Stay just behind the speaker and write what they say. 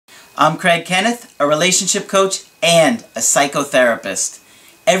I'm Craig Kenneth, a relationship coach and a psychotherapist.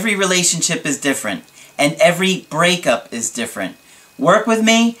 Every relationship is different, and every breakup is different. Work with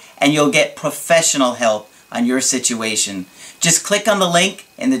me, and you'll get professional help on your situation. Just click on the link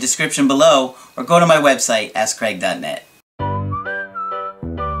in the description below, or go to my website, AskCraig.net.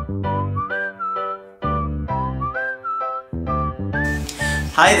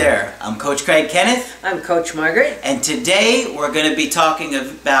 Hi there, I'm Coach Craig Kenneth. I'm Coach Margaret. And today we're going to be talking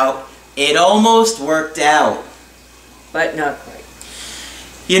about it almost worked out. But not quite.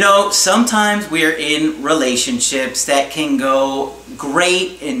 You know, sometimes we're in relationships that can go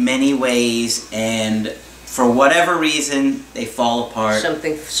great in many ways, and for whatever reason they fall apart.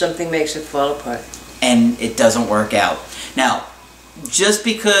 Something makes it fall apart. And it doesn't work out. Now, just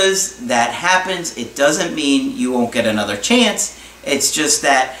because that happens, it doesn't mean you won't get another chance. It's just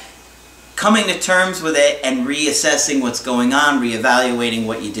that coming to terms with it and reassessing what's going on, reevaluating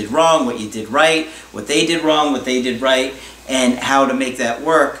what you did wrong, what you did right, what they did wrong, what they did right, and how to make that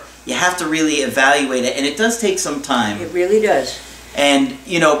work, you have to really evaluate it, and it does take some time. It really does. And,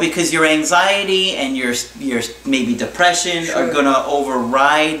 you know, because your anxiety and your maybe depression are going to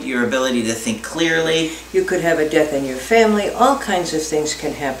override your ability to think clearly. You could have a death in your family. All kinds of things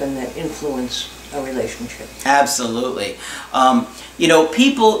can happen that influence a relationship. Absolutely. You know,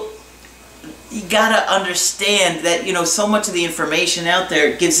 people, you gotta understand that, you know, so much of the information out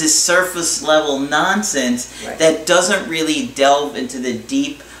there gives this surface level nonsense that doesn't really delve into the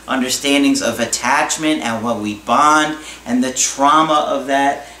deep understandings of attachment and what we bond and the trauma of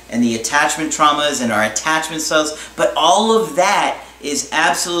that and the attachment traumas and our attachment styles. But all of that is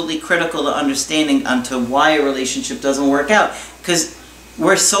absolutely critical to understanding onto why a relationship doesn't work out, because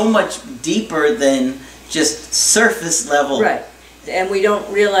we're so much deeper than just surface level. Right. And we don't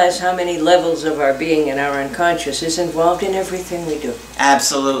realize how many levels of our being and our unconscious is involved in everything we do.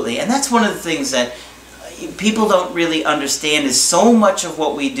 Absolutely. And that's one of the things that people don't really understand, is so much of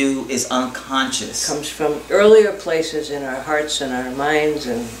what we do is unconscious. Comes from earlier places in our hearts and our minds,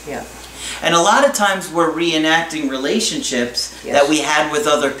 and And a lot of times we're reenacting relationships that we had with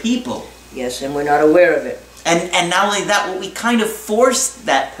other people. Yes, and we're not aware of it. And not only that, we kind of force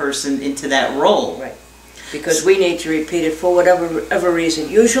that person into that role. Right. Because we need to repeat it for whatever reason.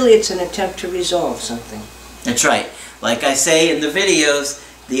 Usually it's an attempt to resolve something. That's right. Like I say in the videos,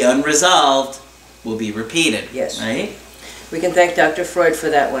 the unresolved will be repeated. Yes. Right? We can thank Dr. Freud for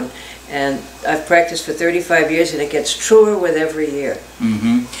that one. And I've practiced for 35 years, and it gets truer with every year.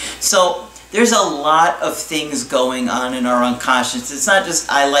 Mm-hmm. So there's a lot of things going on in our unconscious. It's not just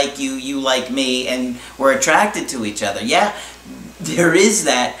I like you, you like me, and we're attracted to each other. Yeah, there is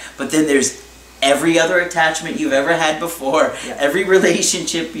that, but then there's every other attachment you've ever had before, every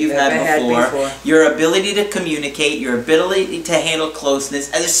relationship you've had before, your ability to communicate, your ability to handle closeness,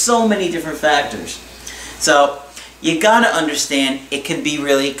 and there's so many different factors. So you gotta understand it can be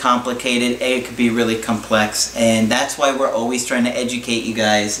really complicated, it could be really complex, and that's why we're always trying to educate you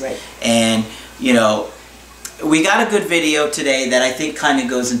guys. Right. And, you know, we got a good video today that I think kind of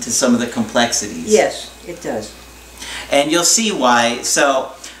goes into some of the complexities. Yes, it does. And you'll see why.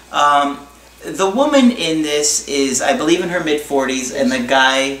 So, the woman in this is, I believe, in her mid-40s, and the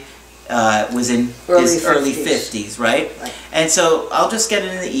guy was in his early 50s, right? And so I'll just get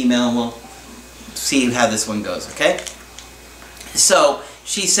it in the email and we'll see how this one goes, okay? So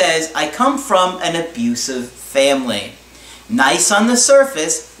she says, I come from an abusive family. Nice on the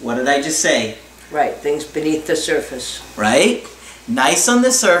surface. What did I just say? Right, things beneath the surface. Right? Nice on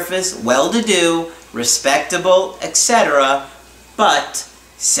the surface, well-to-do, respectable, etc., but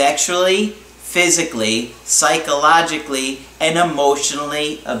sexually, physically, psychologically, and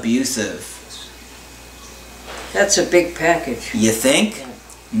emotionally abusive. That's a big package. You think? Yeah.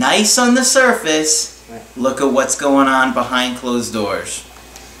 Nice on the surface, look at what's going on behind closed doors.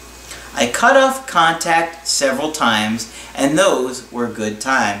 I cut off contact several times, and those were good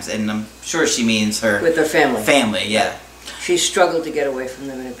times. And I'm sure she means her... With her family. Family, yeah. She struggled to get away from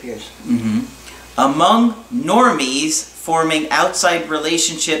them, it appears. Mm-hmm. Among normies, forming outside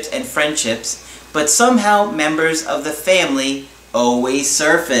relationships and friendships, but somehow members of the family always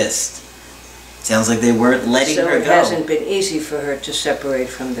surfaced. Sounds like they weren't letting her go. So it hasn't been easy for her to separate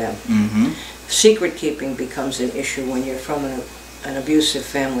from them. Mm-hmm. Secret keeping becomes an issue when you're from an abusive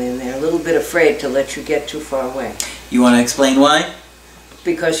family, and they're a little bit afraid to let you get too far away. You want to explain why?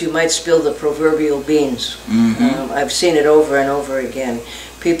 Because you might spill the proverbial beans. Mm-hmm. I've seen it over and over again.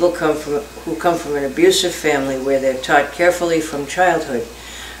 People who come from an abusive family where they're taught carefully from childhood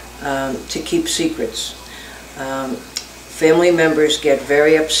to keep secrets. family members get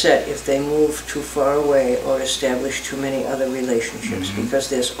very upset if they move too far away or establish too many other relationships, because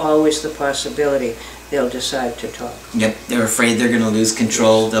there's always the possibility they'll decide to talk. Yep, they're afraid they're going to lose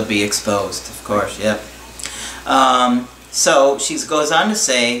control, they'll be exposed, of course, yep. So she goes on to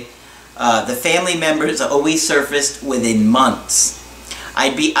say, the family members always surfaced within months.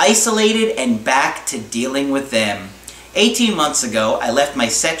 I'd be isolated and back to dealing with them. 18 months ago, I left my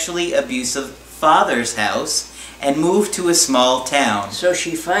sexually abusive father's house and moved to a small town. So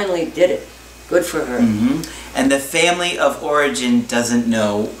she finally did it. Good for her. And the family of origin doesn't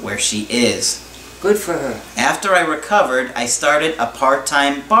know where she is. Good for her. After I recovered, I started a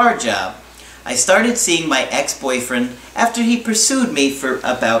part-time bar job. I started seeing my ex-boyfriend after he pursued me for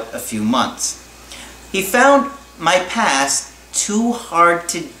about a few months. He found my past too hard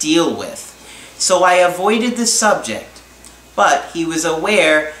to deal with, so I avoided the subject. But he was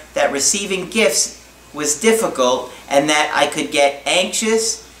aware that receiving gifts was difficult and that I could get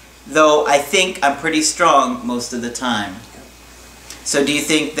anxious, though I think I'm pretty strong most of the time. So do you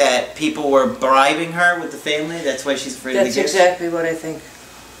think that people were bribing her with the family? That's why she's afraid of the gifts? That's exactly what I think.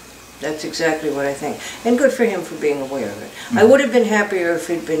 That's exactly what I think. And good for him for being aware of it. I would have been happier if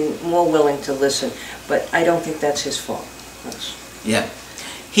he'd been more willing to listen, but I don't think that's his fault. Yeah.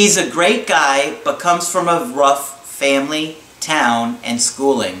 He's a great guy, but comes from a rough family, town, and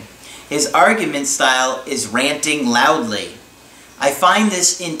schooling. His argument style is ranting loudly. I find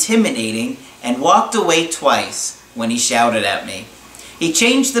this intimidating and walked away twice when he shouted at me. He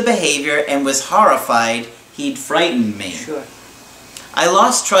changed the behavior and was horrified he'd frightened me. Sure. I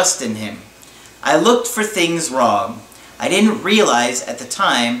lost trust in him. I looked for things wrong. I didn't realize at the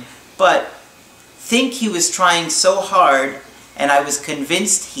time, but think he was trying so hard, and I was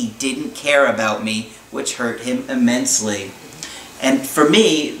convinced he didn't care about me, which hurt him immensely. And for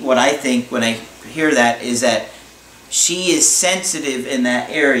me, what I think when I hear that is that she is sensitive in that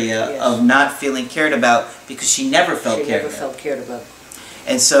area of not feeling cared about because she never felt cared about.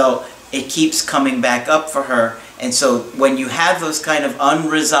 And so it keeps coming back up for her. And so when you have those kind of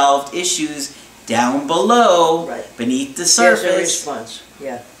unresolved issues down below, beneath the surface, there's a response,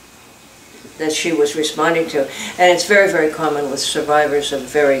 that she was responding to. And it's very, very common with survivors of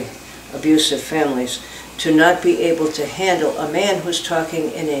very abusive families to not be able to handle a man who's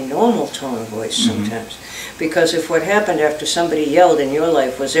talking in a normal tone of voice sometimes. Because if what happened after somebody yelled in your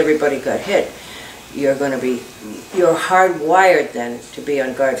life was everybody got hit, you're hardwired then to be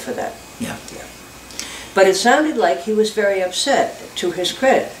on guard for that. Yeah. But it sounded like he was very upset, to his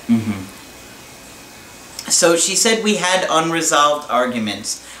credit. So she said we had unresolved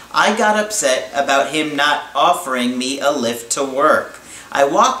arguments. I got upset about him not offering me a lift to work. I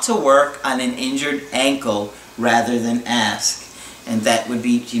walked to work on an injured ankle rather than ask. And that would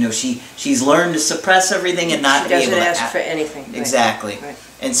be, you know, she's learned to suppress everything and not be able to ask for anything. Exactly.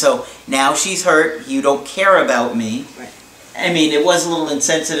 And so now she's hurt. You don't care about me. I mean, it was a little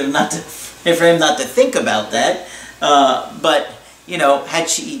insensitive for him not to think about that. But, you know, had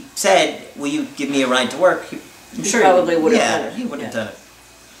she said, will you give me a ride to work? I'm sure probably would have done it. He would have done it.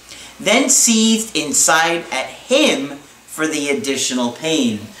 Then seethed inside at him for the additional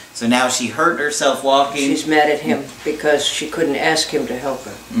pain. So now she hurt herself walking. She's mad at him because she couldn't ask him to help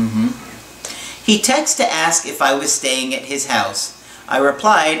her. He texted to ask if I was staying at his house. I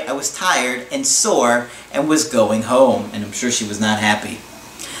replied I was tired and sore and was going home, and I'm sure she was not happy.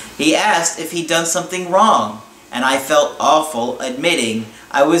 He asked if he'd done something wrong, and I felt awful admitting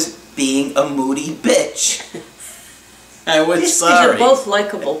I was being a moody bitch. I was sorry. These are both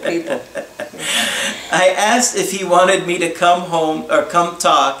likable people. I asked if he wanted me to come home or come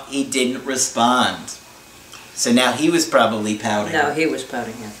talk. He didn't respond. So now he was probably pouting. No, he was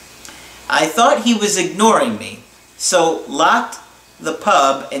pouting, yeah. I thought he was ignoring me, so locked the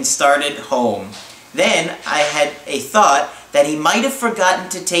pub and started home. Then I had a thought that he might have forgotten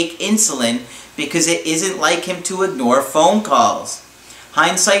to take insulin because it isn't like him to ignore phone calls.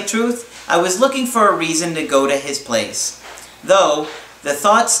 Hindsight truth, I was looking for a reason to go to his place. Though the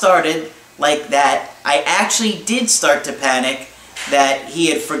thought started like that, I actually did start to panic that he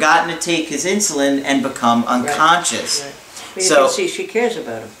had forgotten to take his insulin and become unconscious. But you can see she cares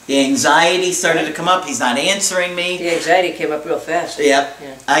about him. The anxiety started to come up. He's not answering me. The anxiety came up real fast. Yep.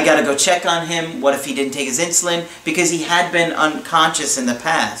 I got to go check on him. What if he didn't take his insulin? Because he had been unconscious in the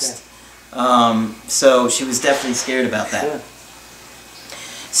past. So she was definitely scared about that.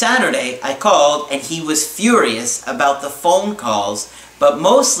 Saturday, I called and he was furious about the phone calls, but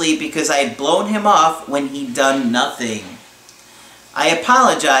mostly because I had blown him off when he'd done nothing. I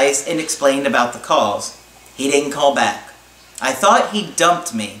apologized and explained about the calls. He didn't call back. I thought he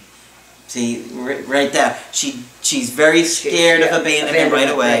dumped me, See, right there. She's very scared of abandonment right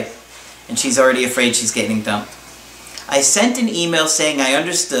away. Right. And she's already afraid she's getting dumped. I sent an email saying I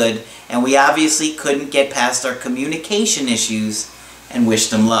understood, and we obviously couldn't get past our communication issues, and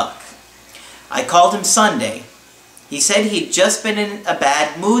wished him luck. I called him Sunday. He said he'd just been in a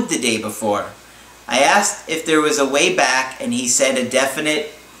bad mood the day before. I asked if there was a way back, and he said a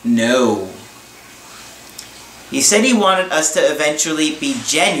definite no. He said he wanted us to eventually be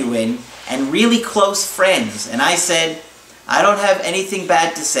genuine and really close friends, and I said, I don't have anything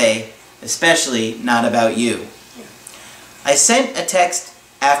bad to say, especially not about you. I sent a text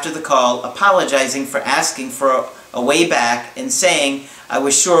after the call apologizing for asking for a way back and saying I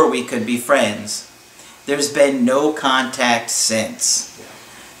was sure we could be friends. There's been no contact since.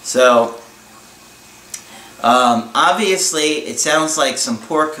 So, obviously, it sounds like some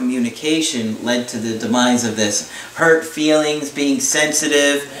poor communication led to the demise of this. Hurt feelings, being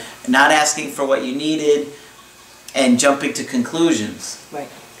sensitive, not asking for what you needed, and jumping to conclusions. Right.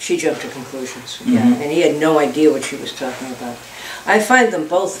 She jumped to conclusions. Mm-hmm. Yeah. And he had no idea what she was talking about. I find them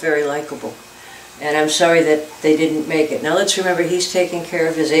both very likable. And I'm sorry that they didn't make it. Now let's remember he's taking care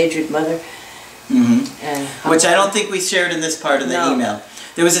of his aged mother. Mm-hmm. And which I don't think we shared in this part of the email.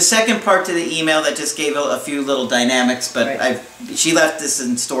 There was a second part to the email that just gave a few little dynamics, but right. She left this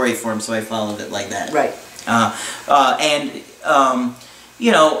in story form, so I followed it like that. Right.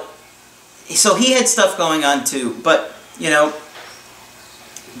 You know, so he had stuff going on too, but, you know,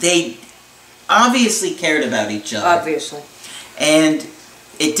 they obviously cared about each other. Obviously. And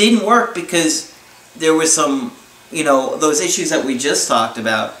it didn't work because there was some, you know, those issues that we just talked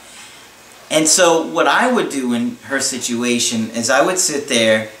about. And so what I would do in her situation is I would sit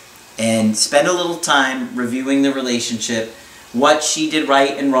there and spend a little time reviewing the relationship, what she did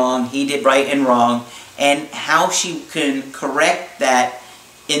right and wrong, he did right and wrong, and how she can correct that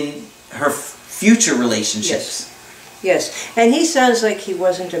in her future relationships. Yes, and he sounds like he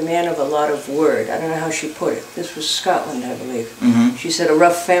wasn't a man of a lot of word. I don't know how she put it. This was Scotland, I believe. Mm-hmm. She said a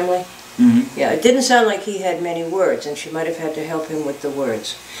rough family. Mm-hmm. Yeah, it didn't sound like he had many words, and she might have had to help him with the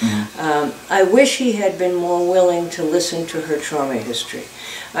words. Mm-hmm. I wish he had been more willing to listen to her trauma history.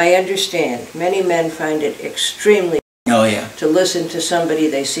 I understand. Many men find it extremely to listen to somebody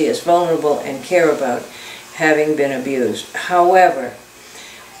they see as vulnerable and care about having been abused. However,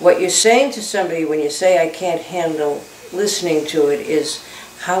 what you're saying to somebody when you say I can't handle listening to it is,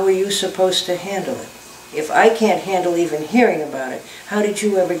 how are you supposed to handle it? If I can't handle even hearing about it, how did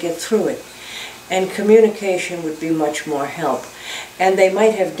you ever get through it? And communication would be much more help. And they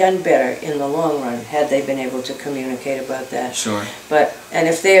might have done better in the long run had they been able to communicate about that. Sure. And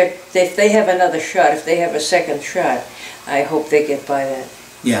if they have another shot, if they have a second shot, I hope they get by that.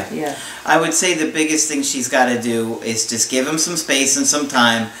 Yeah. Yeah. I would say the biggest thing she's got to do is just give him some space and some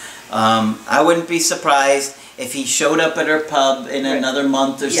time. I wouldn't be surprised if he showed up at her pub in another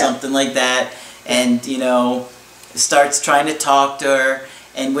month or something like that, and, you know, starts trying to talk to her,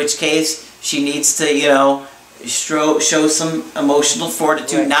 in which case she needs to, you know, show some emotional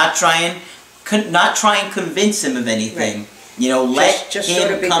fortitude, not try and convince him of anything. You know, let him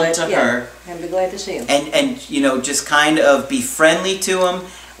sort of come to her. And be glad to see him. And you know, just kind of be friendly to him.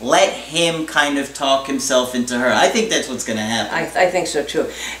 Let him kind of talk himself into her. I think that's what's going to happen. I think so too.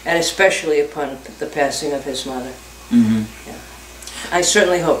 And especially upon the passing of his mother. Mm-hmm. Yeah. I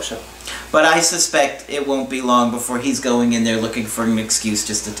certainly hope so. But I suspect it won't be long before he's going in there looking for an excuse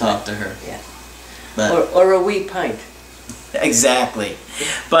just to talk to her. Yeah. But, or a wee pint. Exactly.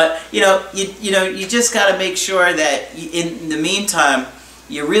 But, you know, you just got to make sure that in the meantime,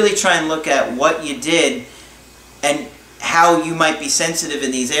 you really try and look at what you did and how you might be sensitive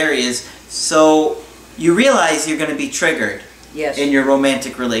in these areas, so you realize you're going to be triggered in your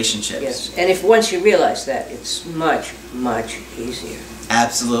romantic relationships. Yes, and if once you realize that, it's much, much easier.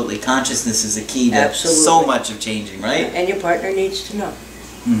 Absolutely. Consciousness is a key to so much of changing, right? And your partner needs to know.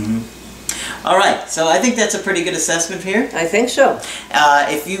 Mm-hmm. All right, so I think that's a pretty good assessment here. I think so.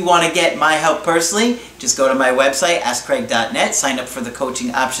 If you want to get my help personally, just go to my website, AskCraig.net, sign up for the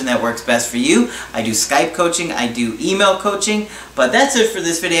coaching option that works best for you. I do Skype coaching, I do email coaching, but that's it for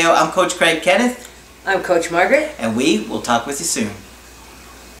this video. I'm Coach Craig Kenneth. I'm Coach Margaret. And we will talk with you soon.